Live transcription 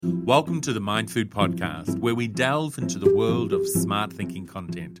Welcome to the Mind Food Podcast, where we delve into the world of smart thinking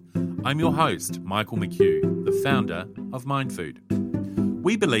content. I'm your host, Michael McHugh, the founder of Mind Food.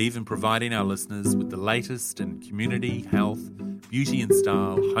 We believe in providing our listeners with the latest in community, health, beauty and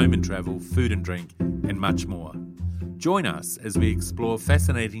style, home and travel, food and drink, and much more. Join us as we explore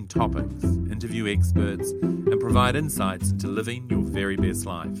fascinating topics, interview experts, and provide insights into living your very best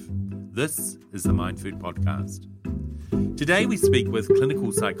life. This is the Mind Food Podcast. Today we speak with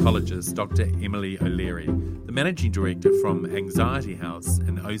clinical psychologist Dr. Emily O'Leary, the Managing Director from Anxiety House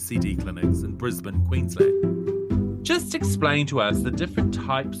and OCD Clinics in Brisbane, Queensland. Just explain to us the different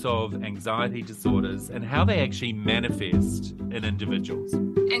types of anxiety disorders and how they actually manifest in individuals.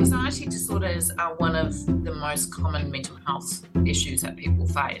 Anxiety disorders are one of the most common mental health issues that people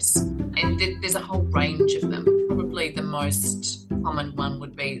face, and there's a whole range of them. Probably the most common one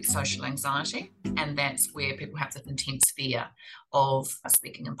would be social anxiety, and that's where people have this intense fear of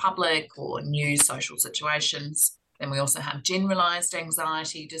speaking in public or new social situations. Then we also have generalized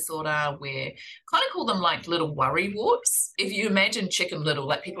anxiety disorder, where kind of call them like little worry warts. If you imagine Chicken Little,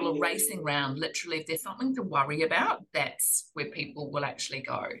 like people are racing around, literally, if there's something to worry about, that's where people will actually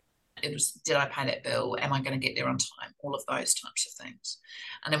go. It was, did I pay that bill? Am I going to get there on time? All of those types of things.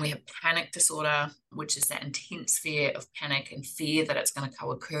 And then we have panic disorder, which is that intense fear of panic and fear that it's going to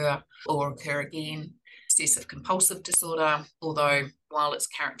co-occur or occur again. Obsessive compulsive disorder, although while it's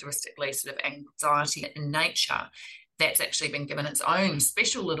characteristically sort of anxiety in nature, that's actually been given its own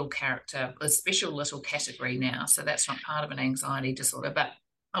special little character, a special little category now. So that's not part of an anxiety disorder, but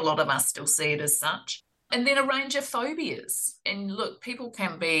a lot of us still see it as such. And then a range of phobias. And look, people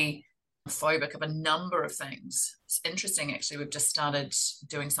can be phobic of a number of things. It's interesting, actually, we've just started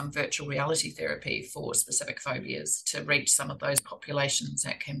doing some virtual reality therapy for specific phobias to reach some of those populations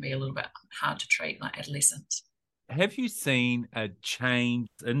that can be a little bit hard to treat, like adolescents. Have you seen a change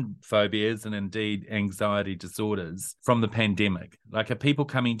in phobias and indeed anxiety disorders from the pandemic? Like, are people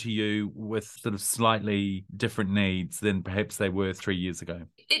coming to you with sort of slightly different needs than perhaps they were 3 years ago?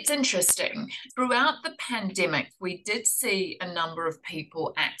 It's interesting. Throughout the pandemic, we did see a number of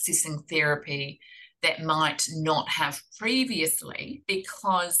people accessing therapy that might not have previously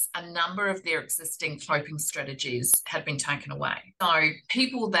because a number of their existing coping strategies had been taken away. So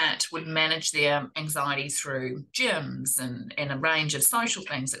people that would manage their anxiety through gyms and a range of social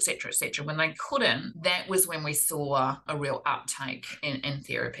things, et cetera, when they couldn't, that was when we saw a real uptake in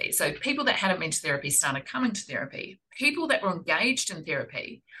therapy. So people that hadn't been to therapy started coming to therapy. People that were engaged in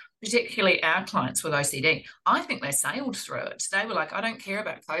therapy, particularly our clients with OCD, I think they sailed through it. They were like, I don't care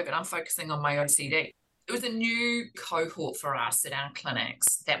about COVID, I'm focusing on my OCD. It was a new cohort for us at our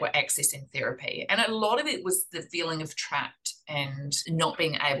clinics that were accessing therapy. And a lot of it was the feeling of trapped and not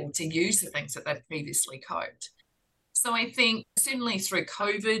being able to use the things that they've previously coped. So I think certainly through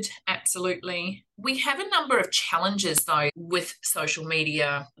COVID, absolutely. We have a number of challenges, though, with social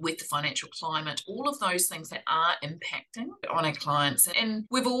media, with the financial climate, all of those things that are impacting on our clients. And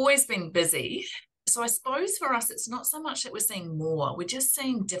we've always been busy. So I suppose for us, it's not so much that we're seeing more, we're just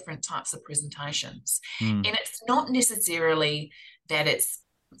seeing different types of presentations. And it's not necessarily that it's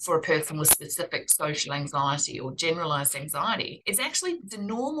for a person with specific social anxiety or generalized anxiety. It's actually the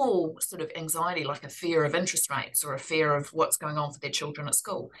normal sort of anxiety, like a fear of interest rates or a fear of what's going on for their children at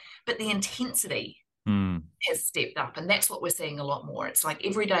school. But the intensity has stepped up, and that's what we're seeing a lot more. It's like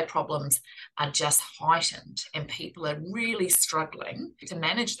everyday problems are just heightened and people are really struggling to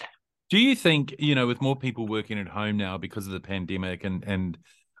manage that. Do you think, with more people working at home now because of the pandemic and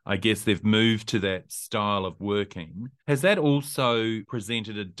I guess they've moved to that style of working, has that also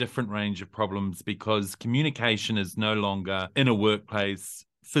presented a different range of problems because communication is no longer in a workplace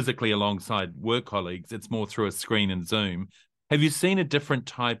physically alongside work colleagues, it's more through a screen and Zoom. Have you seen a different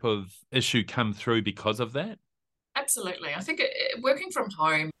type of issue come through because of that? Absolutely. I think working from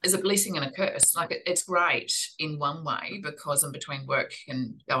home is a blessing and a curse. Like it's great in one way because in between work you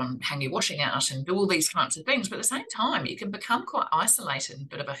can go and hang your washing out and do all these types of things. But at the same time, you can become quite isolated and a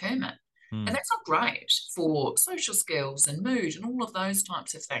bit of a hermit. And that's not great for social skills and mood and all of those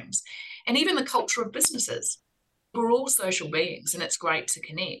types of things. And even the culture of businesses. We're all social beings and it's great to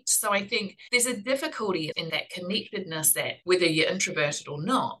connect. So I think there's a difficulty in that connectedness that whether you're introverted or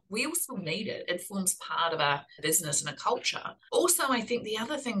not, we all still need it. It forms part of our business and a culture. Also, I think the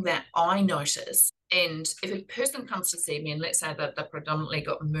other thing that I notice, and if a person comes to see me and let's say that they've predominantly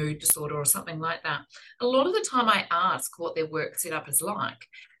got mood disorder or something like that, a lot of the time I ask what their work setup is like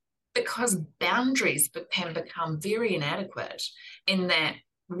because boundaries can become very inadequate in that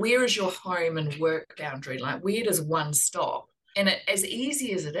where is your home and work boundary? Like, where does one stop? And as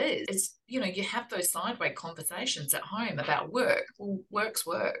easy as it is, it's, you have those sideways conversations at home about work. Well, work's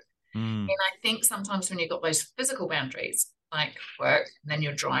work. Mm. And I think sometimes when you've got those physical boundaries, like work, and then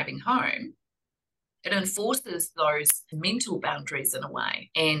you're driving home, it enforces those mental boundaries in a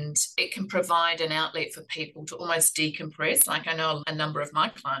way, and it can provide an outlet for people to almost decompress. Like I know a number of my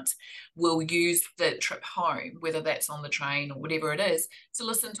clients will use the trip home, whether that's on the train or whatever it is, to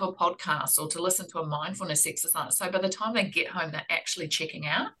listen to a podcast or to listen to a mindfulness exercise. So by the time they get home, they're actually checking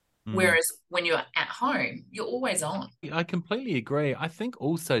out. Whereas when you're at home, you're always on. I completely agree. I think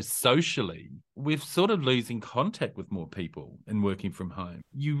also socially, we're sort of losing contact with more people in working from home.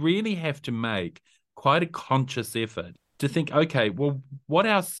 You really have to make quite a conscious effort to think, okay, well, what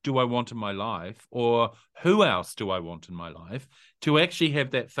else do I want in my life, or who else do I want in my life, to actually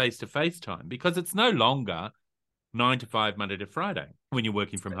have that face-to-face time? Because it's no longer 9 to 5, Monday to Friday when you're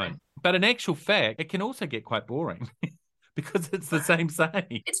working from home. But in actual fact, it can also get quite boring because it's the same.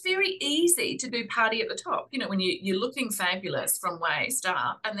 It's very easy to do party at the top, when you're looking fabulous from waist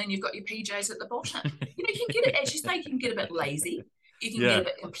up, and then you've got your PJs at the bottom. You can get it, as you say, you can get a bit lazy, you can get a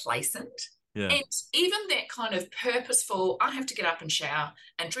bit complacent. Yeah. And even that kind of purposeful, I have to get up and shower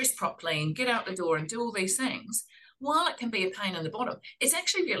and dress properly and get out the door and do all these things, while it can be a pain in the bottom, it's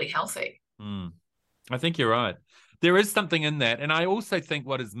actually really healthy. I think you're right. There is something in that. And I also think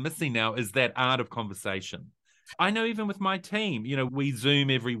what is missing now is that art of conversation. I know even with my team, we Zoom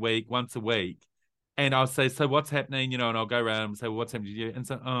every week, once a week. And I'll say, so what's happening? And I'll go around and say, well, what's happening to you? And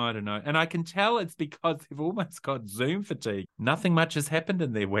so, I don't know. And I can tell it's because they've almost got Zoom fatigue. Nothing much has happened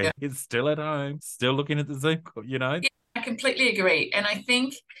in their week. Yeah. It's still at home, still looking at the Zoom, Yeah, I completely agree. And I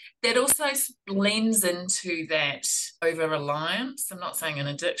think that also blends into that over-reliance. I'm not saying an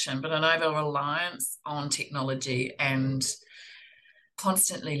addiction, but an over-reliance on technology and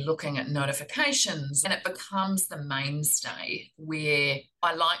constantly looking at notifications. And it becomes the mainstay, where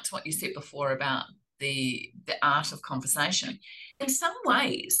I liked what you said before about the art of conversation. In some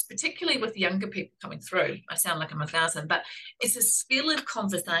ways, particularly with younger people coming through, I sound like I'm 1,000, but it's a skill of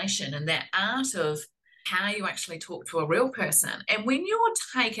conversation and that art of how you actually talk to a real person. And when you're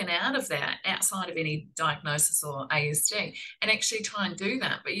taken out of that, outside of any diagnosis or ASD, and actually try and do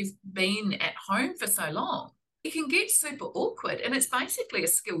that, but you've been at home for so long, it can get super awkward, and it's basically a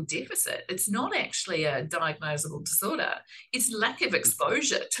skill deficit. It's not actually a diagnosable disorder. It's lack of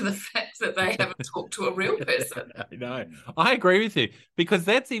exposure to the fact that they haven't talked to a real person. I know. I agree with you, because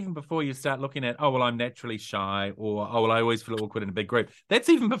that's even before you start looking at, oh, well, I'm naturally shy, or, oh, well, I always feel awkward in a big group. That's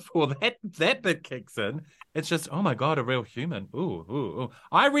even before that bit kicks in. It's just, oh my God, a real human. Ooh.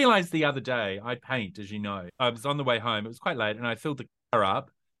 I realized the other day, I paint, as you know. I was on the way home. It was quite late, and I filled the car up,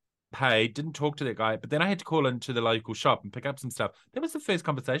 paid, didn't talk to that guy, but then I had to call into the local shop and pick up some stuff. That was the first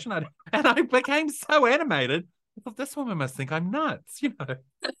conversation and I became so animated. I thought, this woman must think I'm nuts,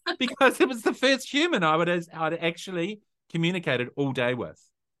 because it was the first human I'd actually communicated all day with.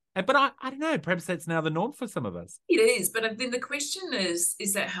 But I don't know, perhaps that's now the norm for some of us. It is, but then the question is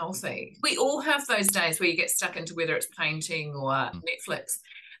that healthy? We all have those days where you get stuck into whether it's painting or Netflix.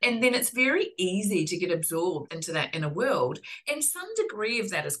 And then it's very easy to get absorbed into that inner world. And some degree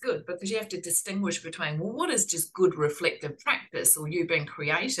of that is good, because you have to distinguish between, well, what is just good reflective practice or you being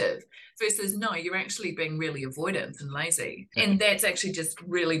creative versus, no, you're actually being really avoidant and lazy. And that's actually just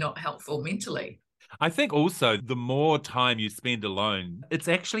really not helpful mentally. I think also the more time you spend alone, it's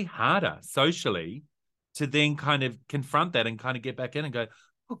actually harder socially to then kind of confront that and kind of get back in and go,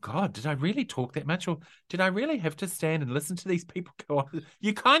 oh God, did I really talk that much? Or did I really have to stand and listen to these people go on?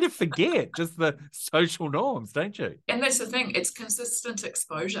 You kind of forget just the social norms, don't you? And that's the thing. It's consistent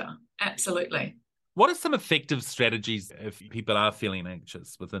exposure. Absolutely. What are some effective strategies if people are feeling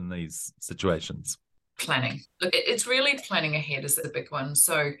anxious within these situations? Planning. Look, it's really planning ahead is the big one.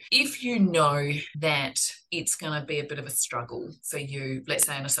 So if you know that it's going to be a bit of a struggle for you, let's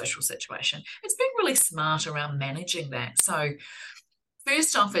say in a social situation, it's being really smart around managing that. So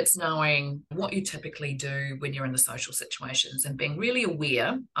first off, it's knowing what you typically do when you're in the social situations and being really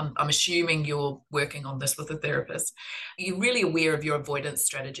aware. I'm assuming you're working on this with a therapist. You're really aware of your avoidance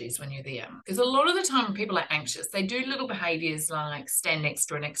strategies when you're there. Because a lot of the time when people are anxious, they do little behaviors like stand next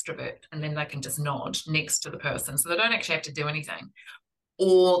to an extrovert and then they can just nod next to the person. So they don't actually have to do anything.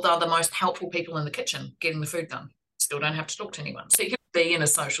 Or they're the most helpful people in the kitchen getting the food done. Still don't have to talk to anyone. So you can be in a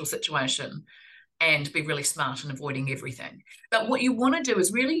social situation and be really smart in avoiding everything. But what you want to do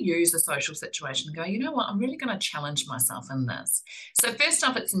is really use the social situation and go, you know what, I'm really going to challenge myself in this. So first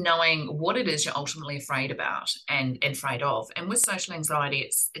off, it's knowing what it is you're ultimately afraid about and afraid of. And with social anxiety,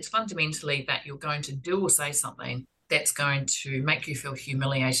 it's fundamentally that you're going to do or say something that's going to make you feel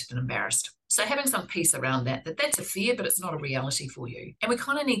humiliated and embarrassed. So having some peace around that's a fear, but it's not a reality for you. And we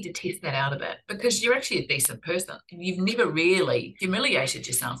kind of need to test that out a bit, because you're actually a decent person. You've never really humiliated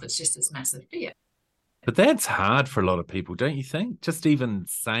yourself. It's just this massive fear. But that's hard for a lot of people, don't you think? Just even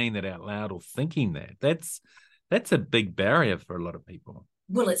saying that out loud or thinking that's a big barrier for a lot of people.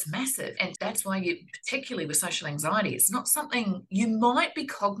 Well, it's massive. And that's why particularly with social anxiety, it's not something you might be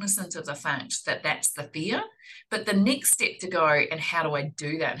cognizant of the fact that that's the fear, but the next step to go, and how do I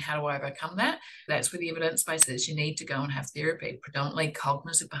do that? And how do I overcome that? That's where the evidence base is. You need to go and have therapy, predominantly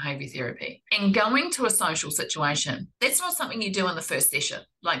cognitive behavior therapy. And going to a social situation, that's not something you do in the first session.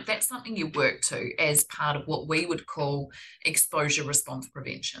 Like, that's something you work to as part of what we would call exposure response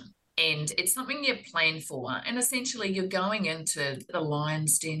prevention. And it's something you plan for. And essentially, you're going into the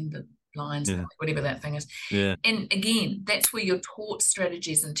lion's den, the lion's, whatever that thing is. Yeah. And again, that's where you're taught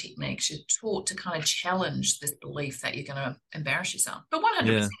strategies and techniques. You're taught to kind of challenge this belief that you're going to embarrass yourself. But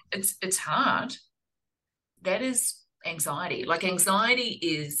 100%, it's hard. That is anxiety. Like, anxiety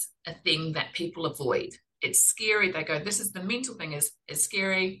is a thing that people avoid. It's scary. They go, this is the mental thing, is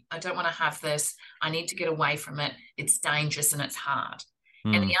scary. I don't want to have this. I need to get away from it. It's dangerous and it's hard.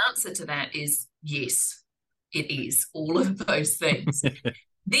 And the answer to that is yes, it is all of those things.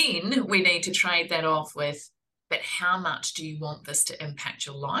 Then we need to trade that off with, but how much do you want this to impact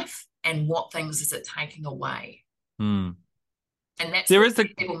your life, and what things is it taking away? And that's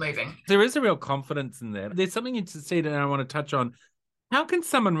people moving. There is a real confidence in that. There's something you said, and I want to touch on. How can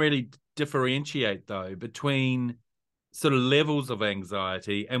someone really differentiate, though, between sort of levels of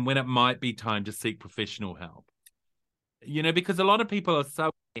anxiety and when it might be time to seek professional help? You know, because a lot of people are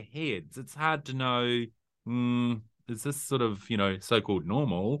so in their heads, it's hard to know, is this sort of, you know, so-called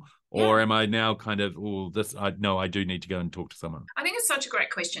normal, or am I now kind of, I do need to go and talk to someone? I think it's such a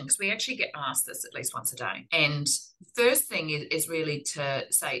great question, because we actually get asked this at least once a day. And the first thing is really to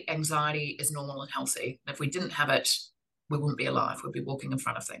say anxiety is normal and healthy. If we didn't have it, we wouldn't be alive. We'd be walking in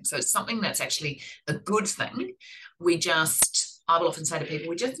front of things. So it's something that's actually a good thing. I will often say to people,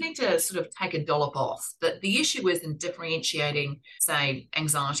 we just need to sort of take a dollop off. That the issue is in differentiating, say,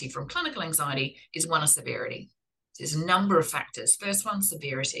 anxiety from clinical anxiety is one of severity. There's a number of factors. First one,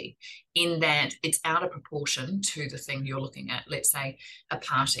 severity, in that it's out of proportion to the thing you're looking at. Let's say a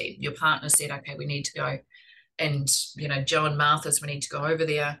party. Your partner said, okay, we need to go, and, you know, Joe and Martha's, we need to go over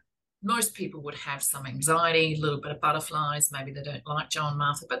there. Most people would have some anxiety, a little bit of butterflies. Maybe they don't like Joe and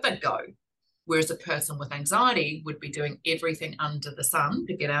Martha, but they'd go. Whereas a person with anxiety would be doing everything under the sun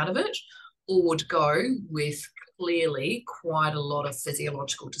to get out of it, or would go with clearly quite a lot of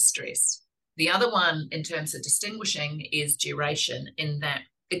physiological distress. The other one, in terms of distinguishing, is duration, in that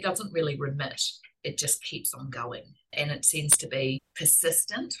it doesn't really remit. It just keeps on going. And it tends to be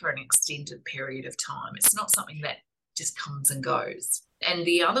persistent for an extended period of time. It's not something that just comes and goes. And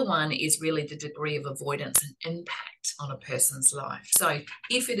the other one is really the degree of avoidance and impact on a person's life. So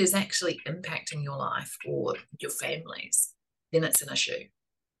if it is actually impacting your life or your family's, then it's an issue.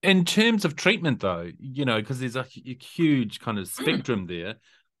 In terms of treatment, though, you know, because there's a huge kind of spectrum there,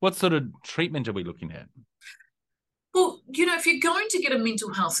 what sort of treatment are we looking at? Well, you know, if you're going to get a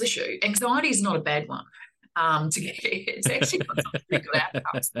mental health issue, anxiety is not a bad one. To get it. It's actually got some pretty good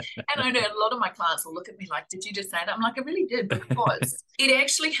outcomes. And I know a lot of my clients will look at me like, did you just say that? I'm like, I really did, because it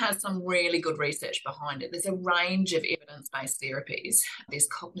actually has some really good research behind it. There's a range of evidence-based therapies. There's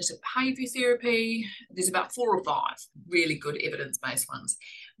cognitive behavior therapy. There's about 4 or 5 really good evidence-based ones.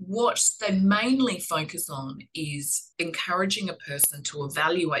 What they mainly focus on is encouraging a person to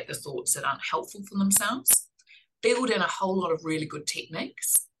evaluate the thoughts that aren't helpful for themselves, build in a whole lot of really good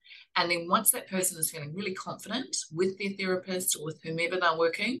techniques. And then once that person is feeling really confident with their therapist or with whomever they're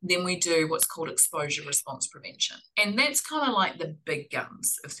working, then we do what's called exposure response prevention. And that's kind of like the big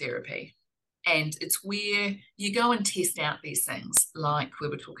guns of therapy. And it's where you go and test out these things, like we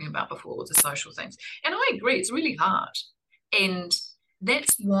were talking about before with the social things. And I agree, it's really hard. And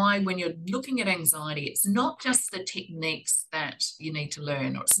that's why when you're looking at anxiety, it's not just the techniques that you need to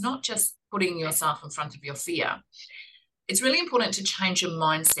learn, or it's not just putting yourself in front of your fear. It's really important to change your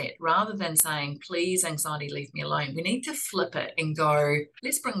mindset. Rather than saying, please, anxiety, leave me alone, we need to flip it and go,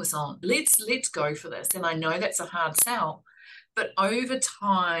 let's bring this on. Let's go for this. And I know that's a hard sell, but over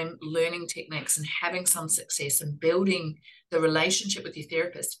time, learning techniques and having some success and building the relationship with your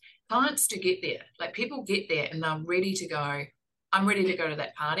therapist, clients do get there. Like, people get there and they're ready to go, I'm ready to go to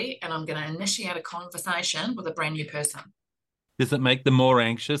that party, and I'm going to initiate a conversation with a brand new person. Does it make them more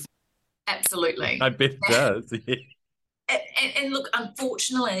anxious? Absolutely. I bet it does. And look,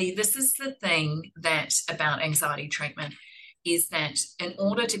 unfortunately, this is the thing that about anxiety treatment, is that in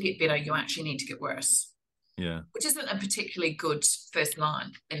order to get better, you actually need to get worse. Yeah. which isn't a particularly good first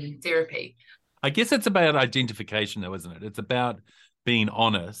line in therapy. I guess it's about identification, though, isn't it? It's about being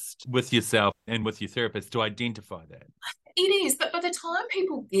honest with yourself and with your therapist to identify that. It is, but by the time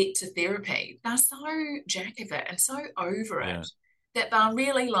people get to therapy, they're so jack of it and so over it that they're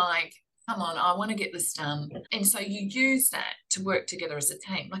really like, come on, I want to get this done. And so you use that to work together as a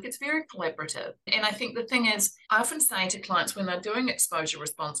team. Like, it's very collaborative. And I think the thing is, I often say to clients when they're doing exposure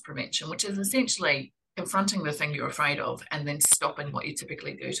response prevention, which is essentially confronting the thing you're afraid of and then stopping what you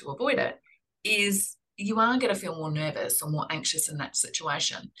typically do to avoid it, is you are going to feel more nervous or more anxious in that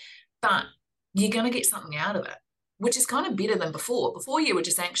situation, but you're going to get something out of it, which is kind of better than before. Before you were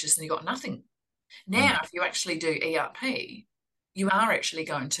just anxious and you got nothing. Now, if you actually do ERP, you are actually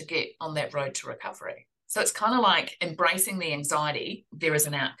going to get on that road to recovery. So it's kind of like embracing the anxiety. There is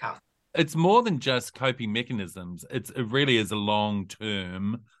an outcome. It's more than just coping mechanisms. It really is a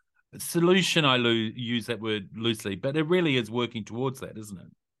long-term solution. I use that word loosely, but it really is working towards that, isn't it?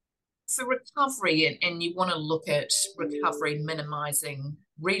 For recovery, and you want to look at recovery minimizing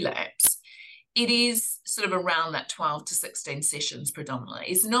relapse, it is sort of around that 12 to 16 sessions predominantly.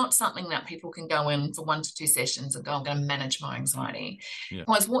 It's not something that people can go in for 1 to 2 sessions and go, I'm going to manage my anxiety.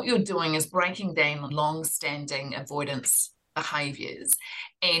 Because what you're doing is breaking down long-standing avoidance behaviours.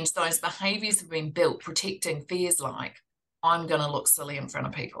 And those behaviours have been built protecting fears like, I'm going to look silly in front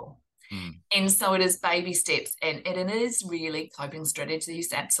of people. And so it is baby steps, and it is really coping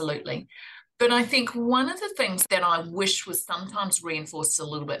strategies, absolutely. But I think one of the things that I wish was sometimes reinforced a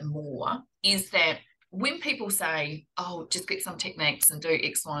little bit more is that when people say, oh, just get some techniques and do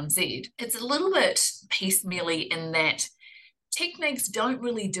X, Y, and Z, it's a little bit piecemeally in that techniques don't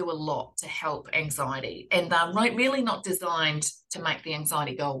really do a lot to help anxiety, and they're really not designed to make the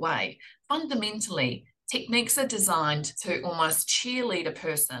anxiety go away. Fundamentally, techniques are designed to almost cheerlead a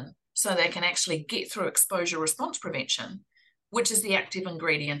person so they can actually get through exposure response prevention, which is the active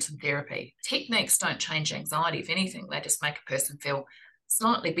ingredient in therapy. Techniques don't change anxiety. If anything, they just make a person feel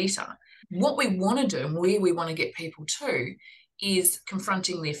slightly better. What we want to do and where we want to get people to is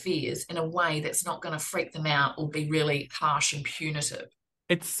confronting their fears in a way that's not going to freak them out or be really harsh and punitive.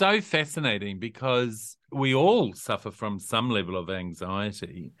 It's so fascinating because we all suffer from some level of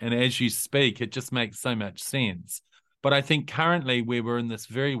anxiety. And as you speak, it just makes so much sense. But I think currently we're in this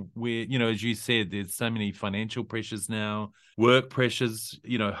very weird, as you said, there's so many financial pressures now, work pressures,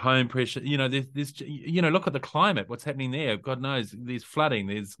 home pressure, there's look at the climate, what's happening there. God knows there's flooding.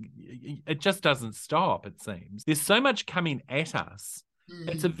 It just doesn't stop, it seems. There's so much coming at us.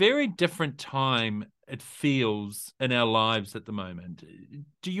 It's a very different time, it feels, in our lives at the moment.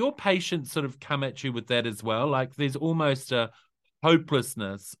 Do your patients sort of come at you with that as well? Like there's almost a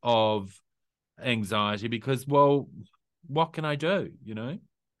hopelessness of anxiety because, well, what can I do,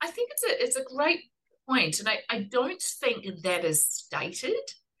 I think it's a great point, and I don't think that is stated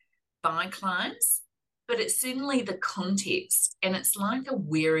by clients, but it's certainly the context, and it's like a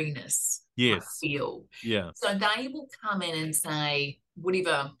weariness. Yes. I feel. Yeah. So they will come in and say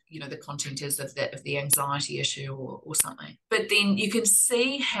whatever the content is of the anxiety issue or something, but then you can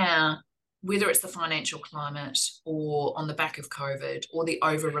see how, whether it's the financial climate or on the back of COVID or the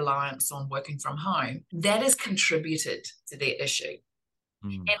over-reliance on working from home, that has contributed to their issue.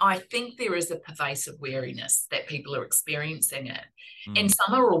 And I think there is a pervasive weariness that people are experiencing it. And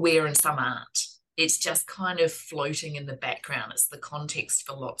some are aware and some aren't. It's just kind of floating in the background. It's the context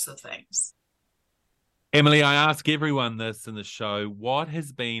for lots of things. Emily, I ask everyone this in the show, what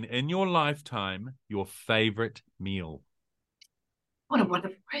has been in your lifetime your favourite meal? What a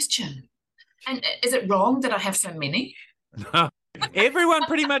wonderful question. And is it wrong that I have so many? No, everyone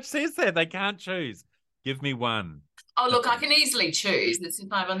pretty much says that. They can't choose. Give me one. Oh, look, I can easily choose.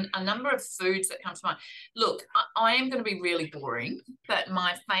 I have a number of foods that come to mind. Look, I am going to be really boring, but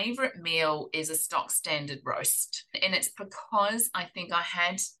my favourite meal is a stock standard roast. And it's because I think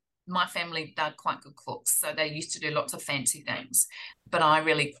my family, they're quite good cooks, so they used to do lots of fancy things. But I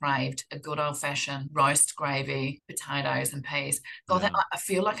really craved a good old-fashioned roast gravy, potatoes and peas. God, I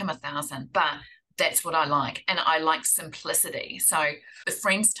feel like I'm 1,000, but that's what I like. And I like simplicity. So if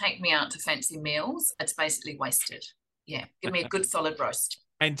friends take me out to fancy meals, it's basically wasted. Yeah, give me a good solid roast.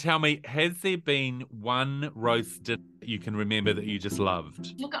 And tell me, has there been one roast that you can remember that you just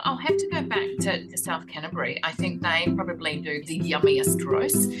loved? Look, I'll have to go back to South Canterbury. I think they probably do the yummiest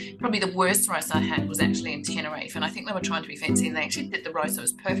roast. Probably the worst roast I had was actually in Tenerife, and I think they were trying to be fancy, and they actually did the roast. It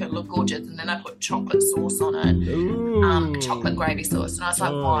was perfect, looked gorgeous, and then I put chocolate sauce on it, chocolate gravy sauce, and I was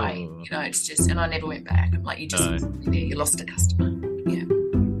like, why? It's just, and I never went back. I'm like, you lost a customer. Yeah.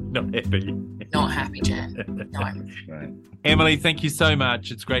 Not happy. Not happy, Jan. No. Right. Emily, thank you so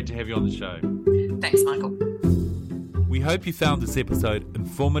much. It's great to have you on the show. Thanks, Michael. We hope you found this episode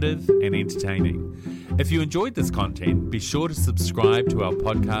informative and entertaining. If you enjoyed this content, be sure to subscribe to our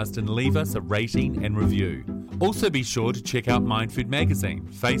podcast and leave us a rating and review. Also be sure to check out Mindfood Magazine,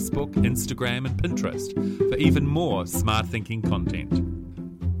 Facebook, Instagram and Pinterest for even more smart thinking content.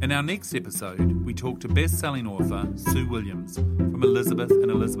 In our next episode, we talk to best-selling author Sue Williams from Elizabeth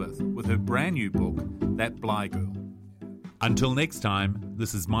and Elizabeth with her brand new book, That Bly Girl. Until next time,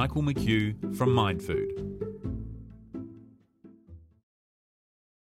 this is Michael McHugh from Mindfood.